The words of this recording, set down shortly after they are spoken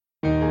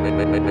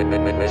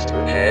Mr.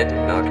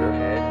 Headknocker.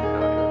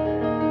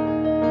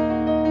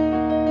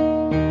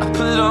 I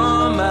put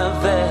on my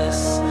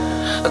vest,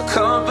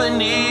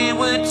 accompanied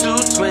with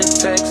 2 twin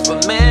texts.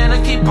 But man,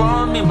 I keep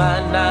on me my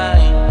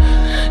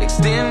 9.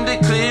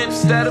 Extended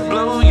clips that'll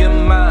blow your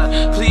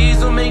mind. Please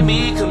don't make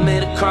me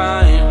commit a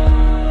crime.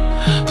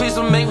 Please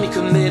don't make me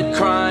commit a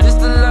crime. This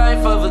the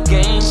life of a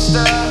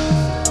gangsta.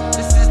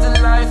 This is the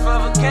life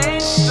of a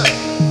gangsta.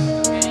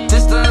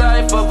 This the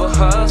life of a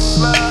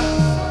hustler.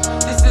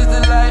 This is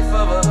the life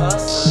of a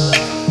hustler.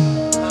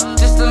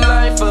 This the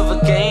life of a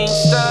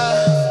gangsta.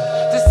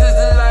 This is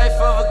the life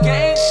of a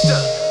gangsta.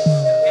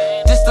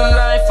 This the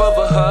life of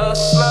a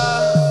hustler.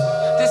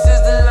 This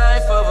is the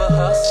life of a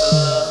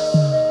hustler.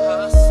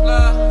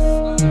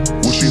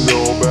 What you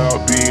know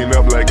about being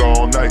up like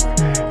all night?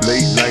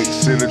 Late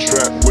nights in the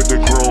trap with the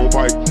chrome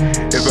pipe.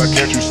 If I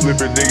catch you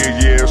slipping, nigga,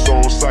 yeah, it's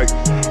on sight.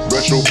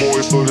 Retro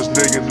boys, so this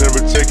nigga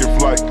never taking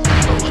flight.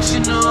 What you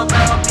know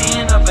about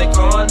being up like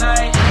all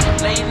night?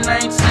 Late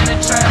nights in the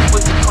trap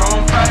with the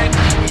chrome pipe.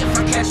 If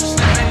I catch you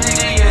slipping,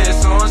 nigga, yeah,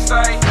 it's on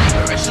sight.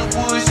 Retro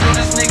boys, so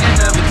this nigga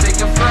never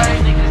taking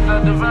flight. Niggas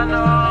start to run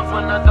off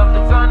when I dump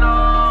the gun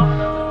off.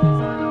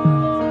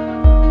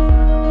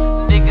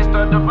 Niggas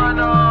start to run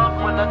off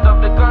when I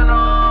dump the gun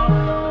off.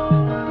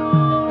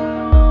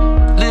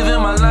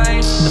 Living my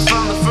life, and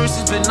from the first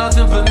it's been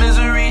nothing but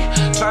misery.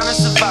 Trying to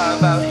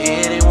survive out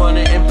here, they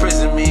wanna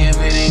imprison me if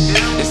it ain't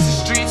good. It's the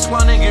streets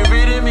wanna get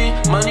rid of me.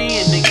 Money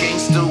in the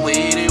gangsta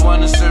way, they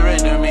wanna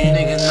surrender me.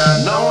 Niggas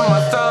not knowing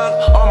my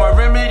thug, all my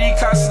remedy.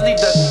 Constantly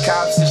ducking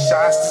cops and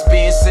shots that's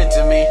being sent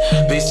to me.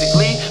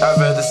 Basically,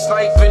 I'd rather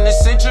snipe in the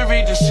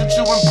century than shoot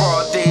you in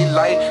broad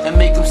daylight and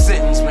make them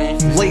sentence me.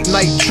 Late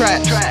night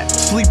trap,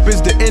 sleep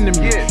is the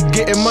enemy.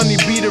 Getting money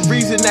be the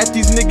reason that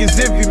these niggas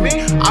envy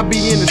me. I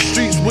be in the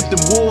streets with the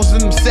wolves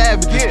and them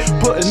savages,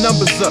 putting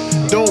numbers up,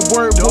 don't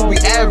worry what we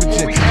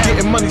averaging.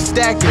 Getting money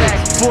stacking it,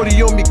 40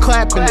 on me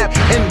clapping it.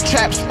 In the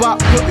trap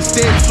spot, putting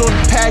stamps on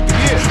the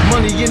package.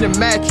 Money in the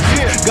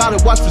mattress, gotta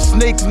watch for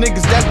snakes,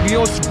 niggas that be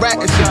on some rat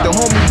and shit. The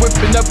homie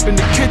whipping up in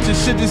the kitchen,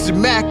 shit is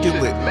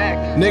immaculate.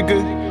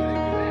 Nigga,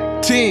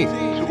 team.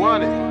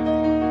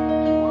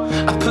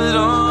 I put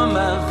on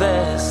my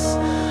vest,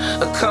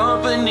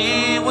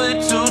 accompanied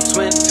with 2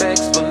 twin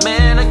texts. But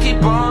man, I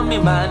keep on me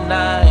my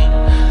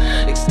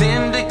 9.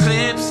 Extended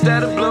clips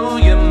that'll blow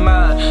your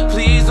mind.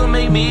 Please don't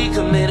make me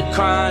commit a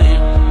crime.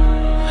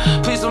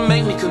 Please don't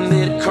make me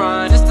commit a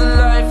crime. This the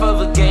life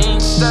of a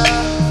gangsta.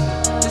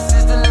 This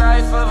is the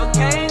life of a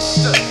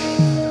gangsta.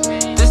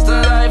 This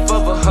the life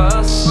of a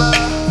hustler.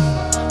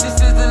 This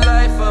is the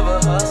life of a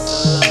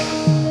hustler.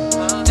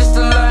 This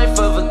the life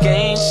of a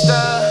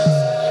gangsta.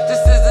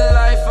 This is the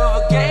life of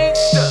a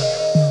gangsta.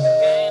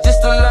 This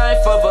the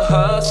life of a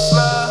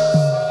hustler.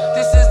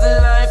 This is the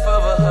life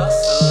of a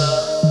hustler.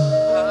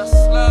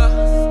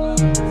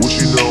 What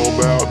you know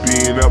about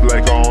being up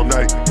like all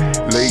night?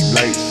 Late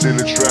nights in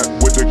the trap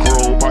with the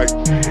chrome pipe.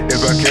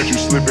 If I catch you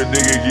slipping,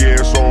 nigga,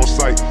 yeah, it's on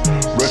sight.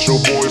 Retro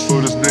boys,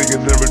 so this nigga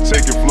never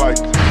taking flight.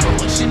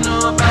 What you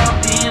know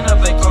about being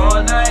up like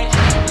all night?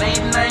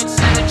 Late nights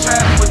in the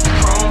trap with the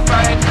chrome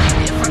pipe.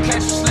 If I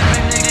catch you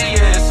slipping, nigga,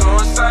 yeah, it's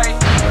on sight.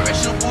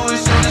 Retro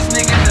boys, so this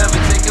nigga never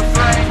taking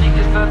flight.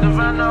 Niggas start to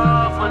run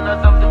off when I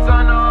dump the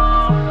gun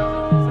off.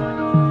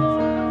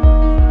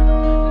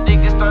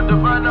 Niggas start to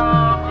run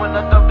off when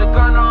I dump the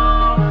gun off.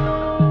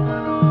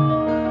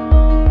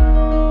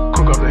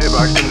 Off the hip,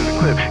 I extended the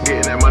clip.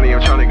 Getting that money,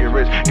 I'm trying to get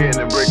rich. Getting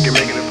the brick and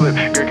making it flip.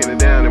 Gricking it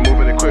down and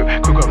moving it quick.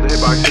 Quick off the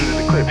hip, I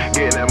extended the clip.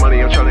 Getting that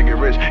money, I'm trying to get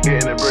rich.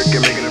 Getting the brick and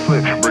making it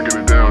flip.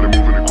 Breaking it down and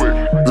moving it quick.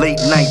 Late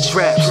night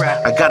traps,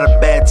 I got a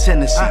bad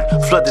tendency.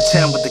 Flood the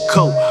town with the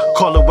coat,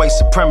 call it white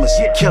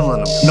supremacy.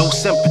 Killing them, no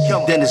sympathy,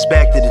 then it's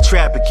back to the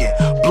trap again.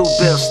 Blue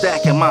bill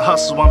stacking, my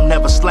hustle, I'm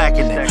never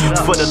slacking it.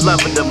 For the love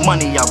of the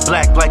money, I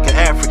black like an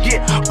African.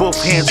 Both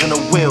hands on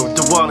the wheel,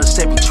 do all this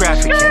heavy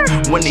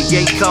trafficking. When the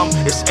A come,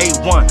 it's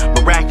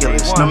A1,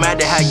 miraculous. No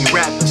matter how you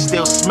rap, it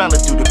still smell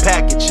it through the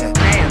packaging.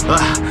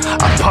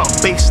 I pump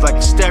bass like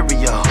a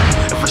stereo.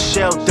 If a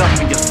shell dump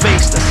in your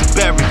face, that's a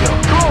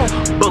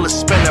burial. Bullets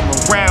spin them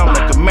around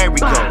like a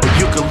merry-go, or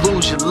you could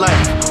lose your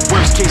life.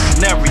 Worst case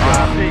scenario.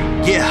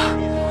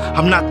 Yeah,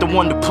 I'm not the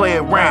one to play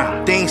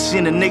around. They ain't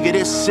seen a nigga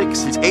this sick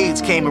since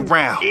AIDS came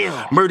around.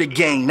 Murder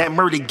gang, that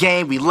murder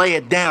gang, we lay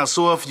it down.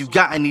 So if you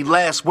got any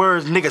last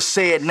words, nigga,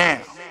 say it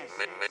now.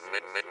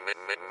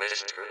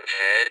 Mr.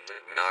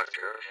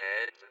 Headknocker.